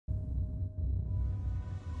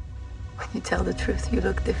When you tell the truth, you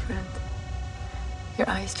look different. Your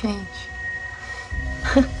eyes change.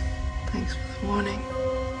 Thanks for the warning.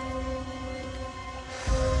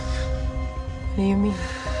 What do you mean?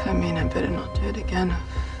 I mean, I better not do it again.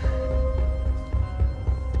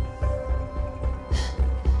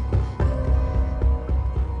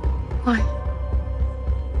 Why?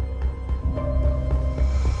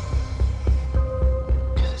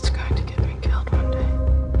 Because it's going to get me killed one day.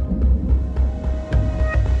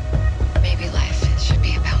 Maybe life should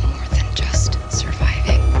be about more than just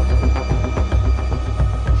surviving.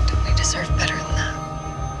 Don't we deserve better than that?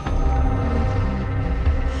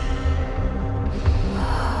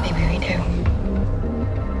 Maybe we do.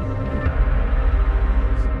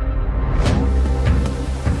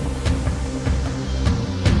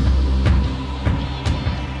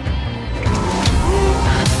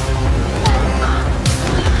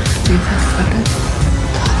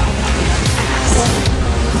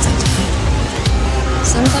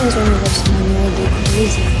 Sometimes when you watch someone you go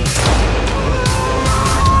crazy.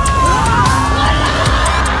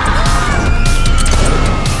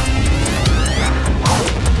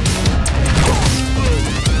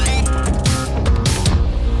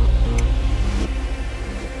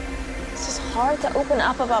 It's just hard to open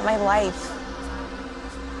up about my life.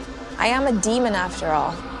 I am a demon after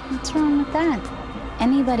all. What's wrong with that?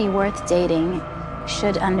 Anybody worth dating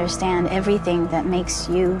should understand everything that makes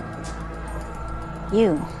you,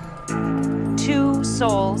 you. Two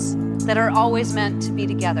souls that are always meant to be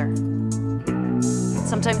together.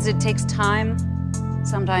 Sometimes it takes time,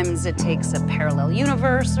 sometimes it takes a parallel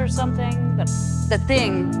universe or something, but the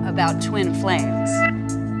thing about twin flames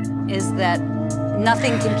is that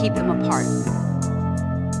nothing can keep them apart.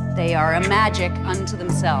 They are a magic unto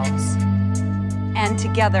themselves, and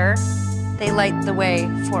together they light the way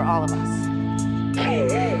for all of us.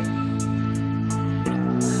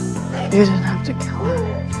 You didn't have to kill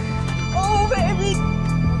her. Oh, baby!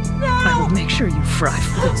 No! I will make sure you fry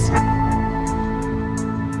for this.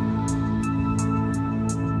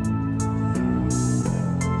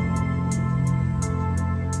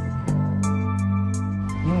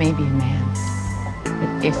 You may be a man,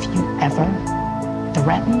 but if you ever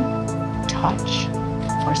threaten, touch,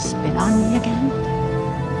 or spit on me again,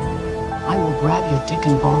 I will grab your dick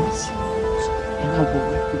and balls and I will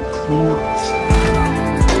rip them clean off.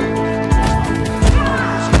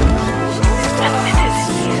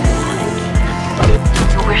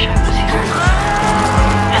 I wish I was here.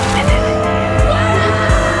 Admit it.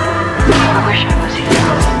 I wish I was here.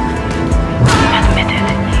 Admit it.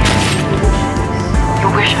 You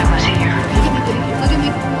wish I was here.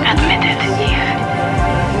 Admit it, Eve.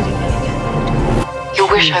 You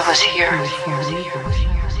wish I was here.